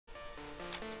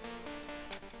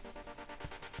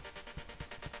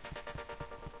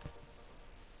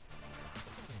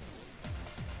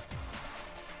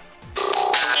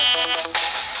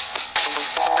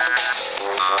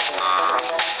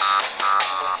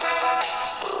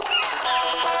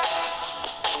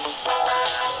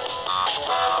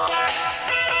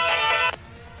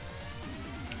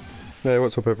Hey,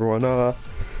 what's up everyone? I've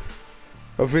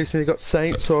recently got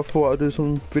Saints, so I thought I'd do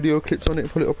some video clips on it and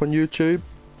put it up on YouTube.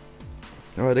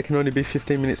 They can only be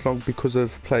 15 minutes long because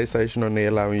of PlayStation only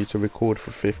allowing you to record for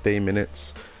 15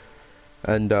 minutes.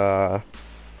 And so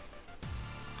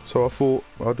I thought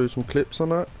I'll do some clips on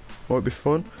that. Might be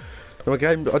fun. My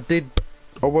game,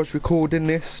 I was recording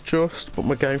this just, but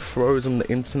my game froze and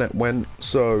the internet went,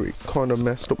 so it kind of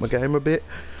messed up my game a bit.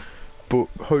 But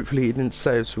hopefully it didn't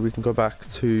save, so we can go back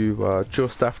to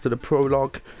just after the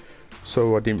prologue,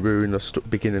 so I didn't ruin the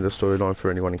beginning of the storyline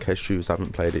for anyone in case you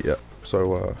haven't played it yet.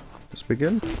 So let's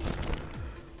begin.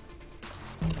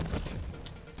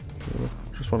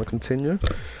 Just want to continue.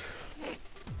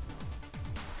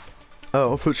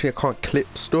 Unfortunately I can't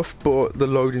clip stuff, but the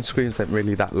loading screens aren't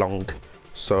really that long,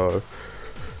 so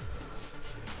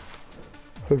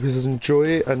hope you guys enjoy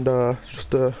it, and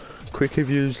just quick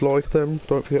reviews, like them,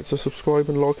 don't forget to subscribe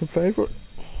and like and favourite.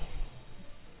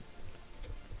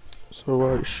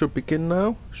 So it should begin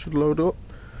now, should load up.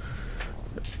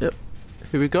 Yep,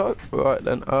 here we go. Right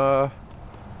then, I'm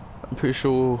pretty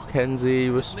sure Kenzie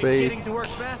will speak.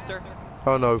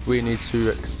 Oh no, we need to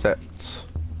accept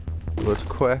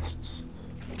requests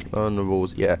on the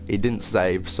rules. Yeah, it didn't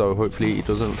save, so hopefully it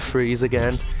doesn't freeze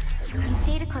again. These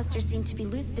data clusters seem to be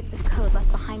loose bits of code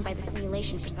left behind by the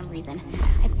simulation for some reason.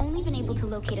 I've only been able to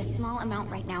locate a small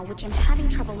amount right now, which I'm having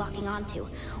trouble locking onto.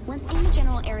 Once in the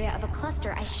general area of a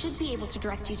cluster, I should be able to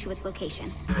direct you to its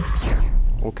location.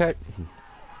 Okay.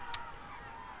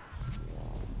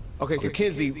 Okay, so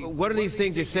Kenzie, what are these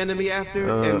things you're sending me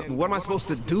after, and what am I supposed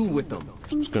to do with them?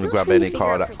 I'm Just gonna grab any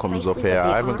car that comes up here.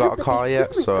 I haven't got a car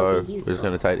yet, so we're just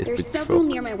gonna take this big There's several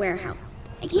truck. near my warehouse.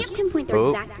 I can't pinpoint their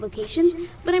exact locations,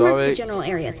 but I marked the general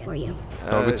areas for you.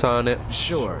 I'll return it.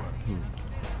 Sure.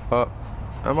 Am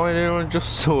I the only one who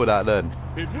just saw that then?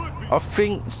 I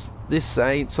think this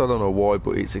Saints, I don't know why,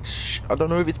 but it's I don't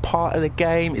know if it's part of the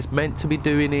game, it's meant to be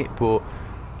doing it, but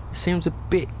it seems a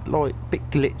bit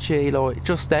glitchy. Like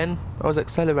just then I was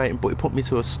accelerating, but it put me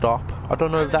to a stop. I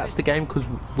don't know if that's the game because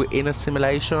we're in a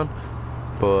simulation,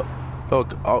 but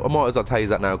look, I might as well tell you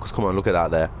that now, because come on, look at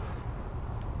that there.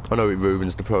 I know it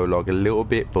ruins the prologue a little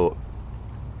bit, but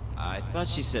I thought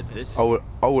she said this. I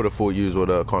would have thought you would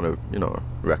have kind of, you know,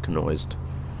 recognised.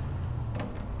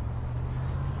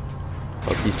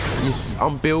 Like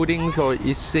on buildings, like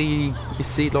you see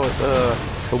like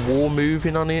a wall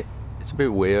moving on it. It's a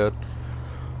bit weird.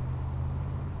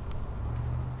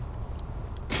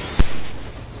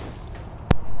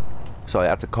 So I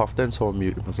had to cough then, so I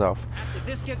muted myself. After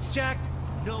this gets jacked,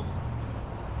 no.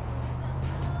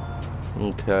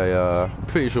 Okay, I'm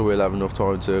pretty sure we'll have enough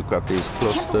time to grab these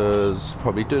clusters,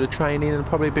 probably do the training and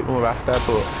probably a bit more after,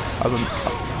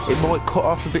 but it might cut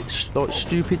off a bit like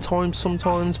stupid times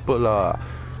sometimes, but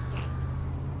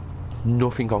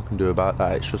nothing I can do about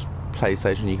that. It's just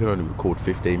PlayStation, you can only record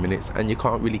 15 minutes and you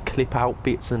can't really clip out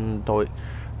bits, and like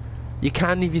you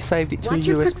can if you saved it to a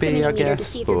USB, I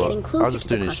guess, but I'm just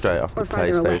doing it straight off the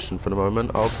PlayStation for the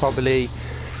moment. I'll probably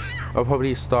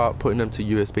start putting them to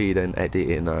USB, then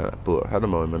editing, but at the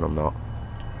moment I'm not.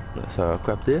 So I'll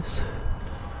grab this.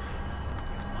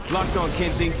 Locked on,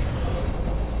 Kenzie.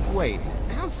 Wait,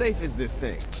 how safe is this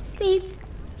thing?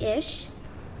 Safe-ish.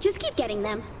 Just keep getting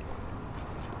them.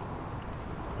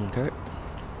 Okay.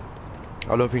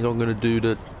 I don't think I'm gonna do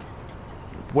the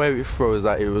where it throws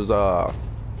at. It was I'll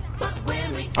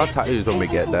tell you when we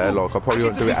get there. Like I probably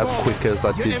won't do it as quick as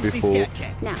I did before.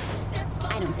 No,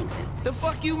 I don't think so. The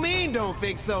fuck you mean don't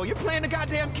think so? You're playing the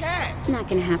goddamn cat. It's not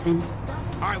gonna happen.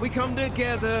 Alright, we come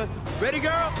together. Ready,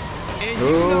 girl? And you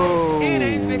know it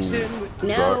ain't fiction.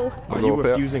 No. Are you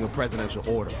refusing a presidential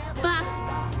order? Fuck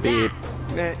that. Beep.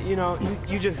 Man, you know,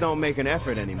 you just don't make an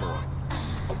effort anymore.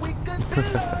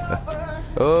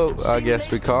 Oh, I guess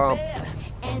we can't.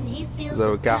 Is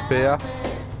there a gap here?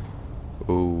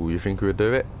 Oh, you think we'll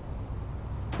do it?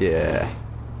 Yeah,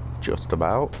 just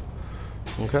about.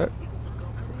 Okay.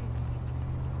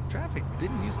 Traffic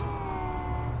didn't used to.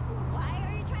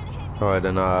 Alright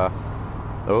then,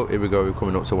 oh, here we go, we're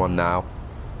coming up to one now.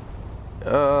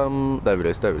 There it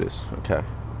is, okay.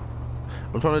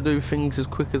 I'm trying to do things as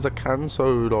quick as I can,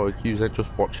 so like you ain't just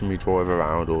watching me drive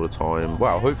around all the time.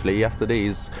 Well, hopefully after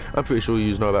these, I'm pretty sure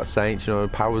you know about Saints, you know,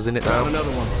 Power's in it now. Found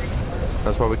another one.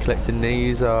 That's why we're collecting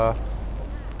these.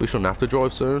 We shouldn't have to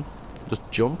drive soon. Just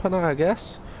jump on it, I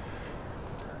guess.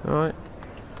 Alright.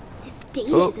 This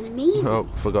data is amazing. Oh,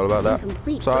 forgot about that.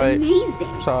 Incomplete, Sorry. but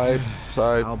amazing. Sorry.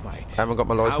 I'll bite. I haven't got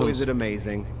my license. How is it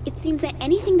amazing? It seems that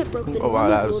anything that broke the Oh, normal wow,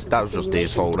 that rules was of the just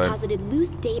his fault then. deposited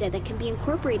loose data that can be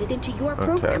incorporated into your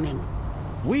programming.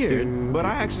 Weird, but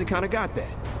I actually kind of got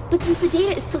that. But since the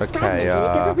data is so Okay, fragmented,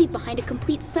 it doesn't leave behind a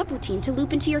complete subroutine to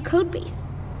loop into your code base.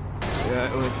 Yeah,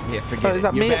 forget Oh, is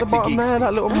that it. You're me at the back to bottom geek there? speak.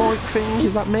 That little mic thing?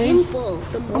 Is that me? Simple.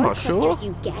 The I'm more not clusters sure.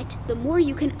 you get, the more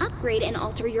you can upgrade and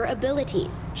alter your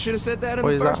abilities. Should have said that in Or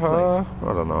the is that first place. her?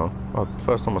 I don't know. Oh,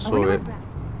 first time I saw it.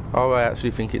 Oh, I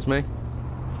actually think it's me.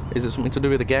 Is it something to do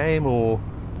with the game, or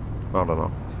I don't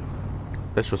know.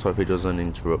 Let's just hope it doesn't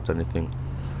interrupt anything.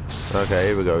 Okay,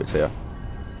 here we go. It's here.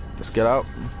 Let's get out.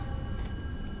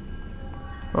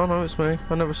 Oh no, it's me.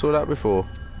 I never saw that before.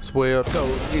 It's weird. So,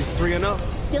 is 3 enough?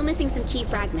 Still missing some key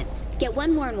fragments. Get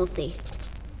one more and we'll see.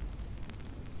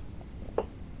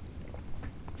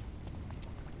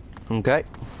 Okay.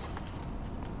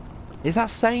 Is that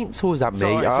Saints or is that me? So,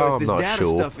 Oh, if I'm this not data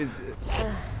sure. stuff is...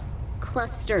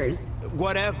 Clusters.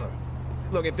 whatever.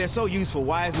 Look, if they're so useful,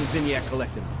 why isn't Zinyak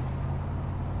collecting them?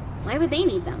 Why would they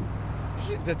need them?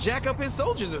 To jack up his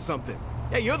soldiers or something.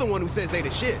 Hey, you're the one who says they the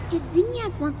shit. If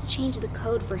Zinyak wants to change the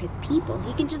code for his people,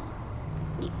 he can just...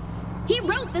 He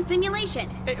wrote the simulation!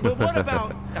 Hey, but what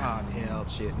about... Ah, hell,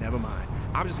 shit, never mind.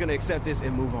 I'm just gonna accept this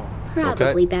and move on.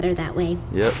 Probably better that way.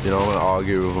 Yep, you know, I'm gonna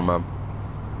argue with him, man.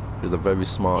 He's a very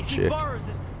smart He chick. borrows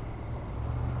this.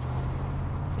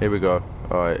 Here we go.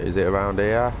 Alright, is it around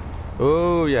here?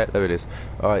 Oh, yeah, there it is.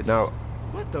 Alright, now,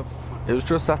 What the fuck? it was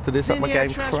just after this that my Zinyak game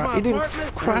trashed crashed. my It didn't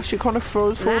apartment? crash, it kind of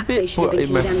froze for a That place bit, should have but been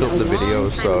it messed condemned up the a long video,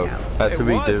 time so ago. I had to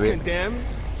It was redo it. condemned.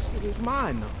 It was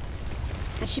mine, though.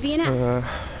 That should be enough.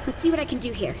 Let's see what I can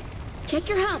do here. Check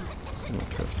your hub.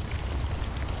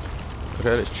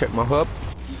 Okay, let's check my hub.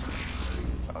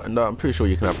 And I'm pretty sure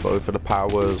you can have both of the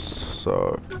powers,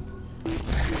 so...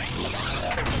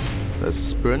 There's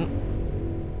sprint.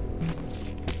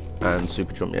 And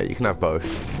super jump, yeah, you can have both.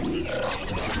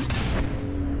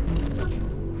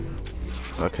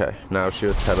 Okay, now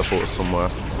she'll teleport somewhere.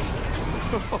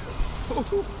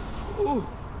 Ooh,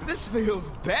 this feels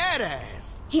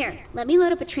badass. Here, let me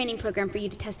load up a training program for you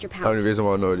to test your The only powers. reason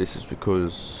why I know this is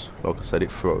because, like I said,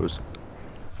 it froze.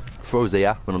 Froze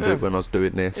here when I was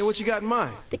doing this. Hey, what you got in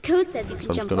mind? The code says you can I'm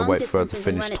just jump gonna long wait for her to distances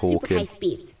and finish run at super talking. high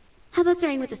speeds. How about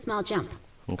starting with a small jump?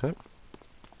 Okay.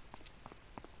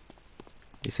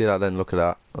 You see that then? Look at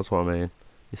that. That's what I mean.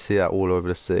 You see that all over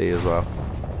the sea as well.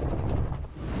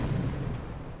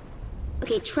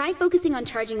 Okay, try focusing on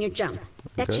charging your jump.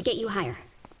 That Okay. should get you higher.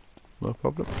 No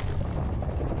problem.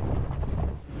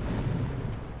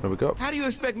 There we go. How do you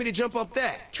expect me to jump up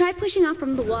that? Try pushing off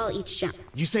from the wall each jump.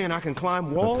 You saying I can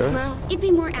climb walls Okay. now? It'd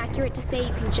be more accurate to say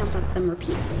you can jump up them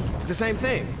repeatedly. It's the same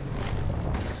thing.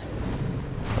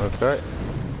 Okay.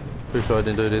 Pretty sure I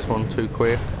didn't do this one too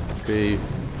quick. Be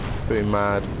pretty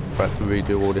mad. About to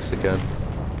redo all this again.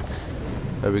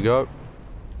 There we go.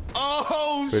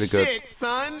 Oh, Pretty good. shit,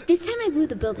 son. This time I've moved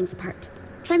the buildings apart.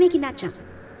 Try making that jump.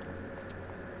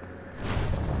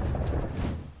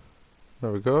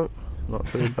 There we go. Not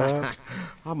too bad.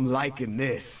 I'm liking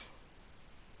this.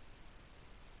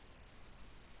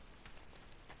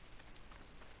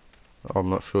 I'm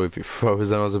not sure if it froze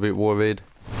then. I was a bit worried.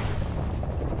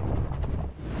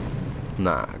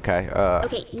 Nah, okay.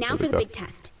 Okay, now there for we the go. big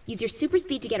test. Use your super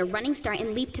speed to get a running start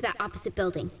and leap to that opposite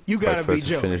building. You Wait gotta for her be to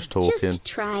joking. finish talking. Just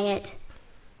try it.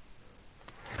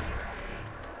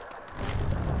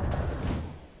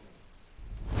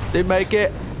 Didn't make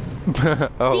it.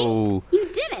 Oh. See? You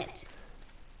did it!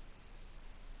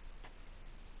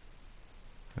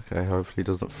 Okay, hopefully it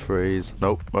doesn't freeze.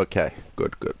 Nope. Okay,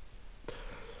 good, good.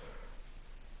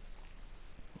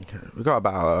 Okay, we got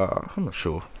about, I'm not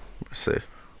sure. Let's see.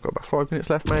 Got about 5 minutes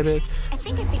left, maybe. I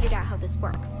think I figured out how this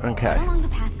works. Okay. Run along the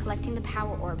path collecting the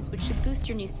power orbs, which should boost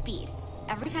your new speed.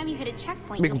 Every time you hit a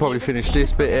checkpoint, We you'll can probably be able to finish stay in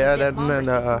this the bit corner here a bit then, longer and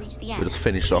so you then can reach the end. we'll just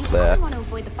finish But off you there. probably want to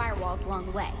avoid the firewalls along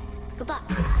the way. Good luck.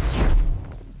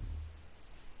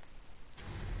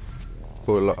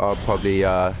 Well, I'll probably,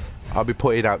 I'll be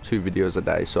putting out 2 videos a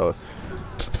day, so.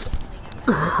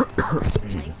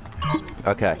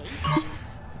 Okay.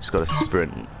 Just gotta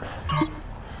sprint.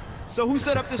 So who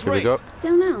set up this Here we race? go.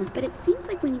 Don't know, but it seems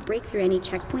like when you break through any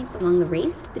checkpoints along the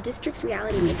race, the district's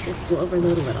reality matrix will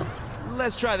overload a little.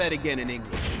 Let's try that again in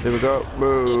English. Here we go. It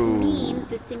Whoa. means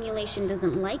the simulation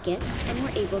doesn't like it, and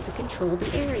we're able to control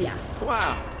the area.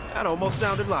 Wow, that almost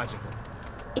sounded logical.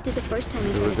 It did the first time I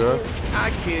Here said we it go. too. I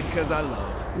kid cause I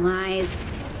love. Lies.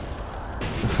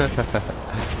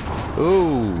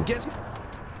 Ooh. Guess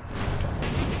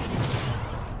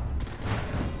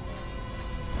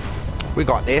We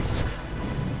got this.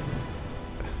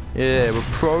 Yeah, we're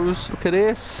pros. Look at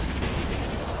this.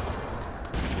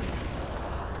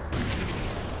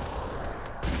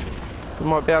 We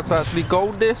might be able to actually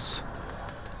gold this.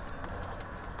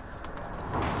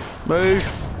 Move.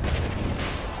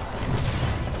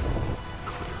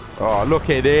 Oh, look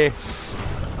at this.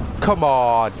 Come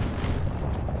on.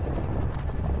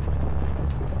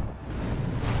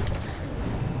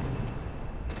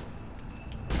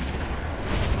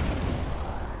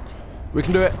 We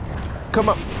can do it. Come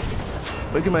on.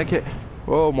 We can make it.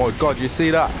 Oh my god, you see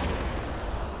that?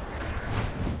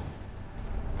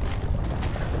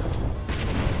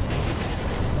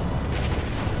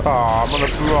 Oh, I'm on a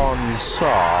bronze. Oh,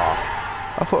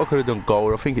 I thought I could have done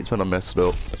gold. I think it's when I messed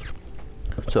up.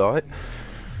 It's alright.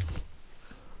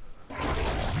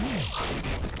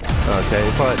 Okay,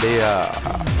 it's like the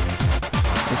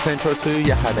in Central 2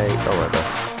 you had a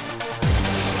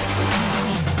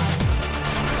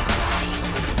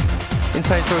in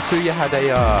Central 2 you had a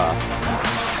you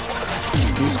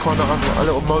was kinda on a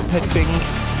little moped thing.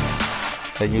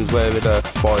 Then you was wearing a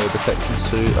fire protection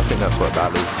suit. I think that's what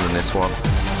that is in this one.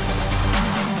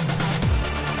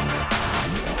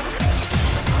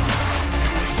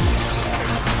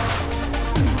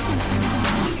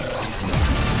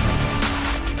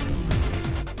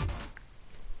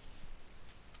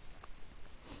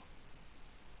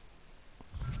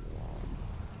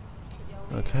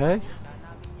 Okay.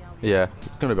 Yeah,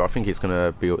 it's gonna be. I think it's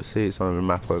gonna be. See, it's on the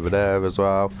map over there as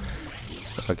well.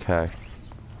 Okay.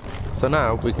 So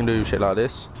now we can do shit like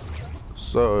this.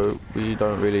 So we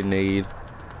don't really need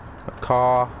a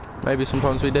car. Maybe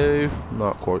sometimes we do.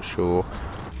 Not quite sure.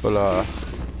 But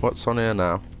what's on here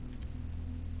now?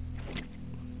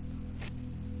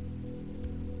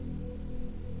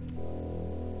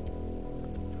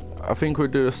 I think we'll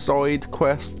do the side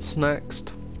quests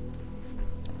next,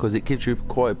 because it gives you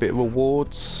quite a bit of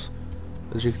rewards.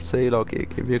 As you can see, like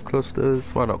it gives you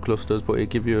clusters, well not clusters, but it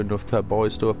gives you enough to buy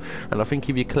stuff. And I think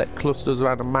if you collect clusters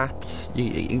around the map,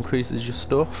 it increases your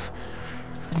stuff.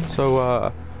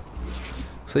 So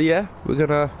so yeah, we're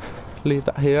gonna leave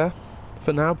that here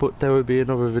for now, but there will be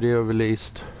another video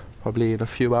released probably in a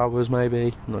few hours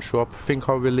maybe, I'm not sure. I think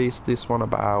I'll release this one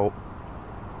about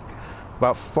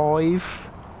 5,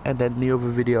 and then the other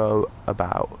video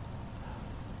about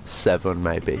 7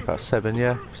 maybe, about 7,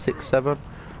 yeah, 6, 7.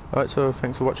 Alright, so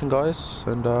thanks for watching guys,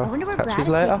 and I wonder where catch Brad you is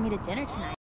later. taking me to dinner tonight.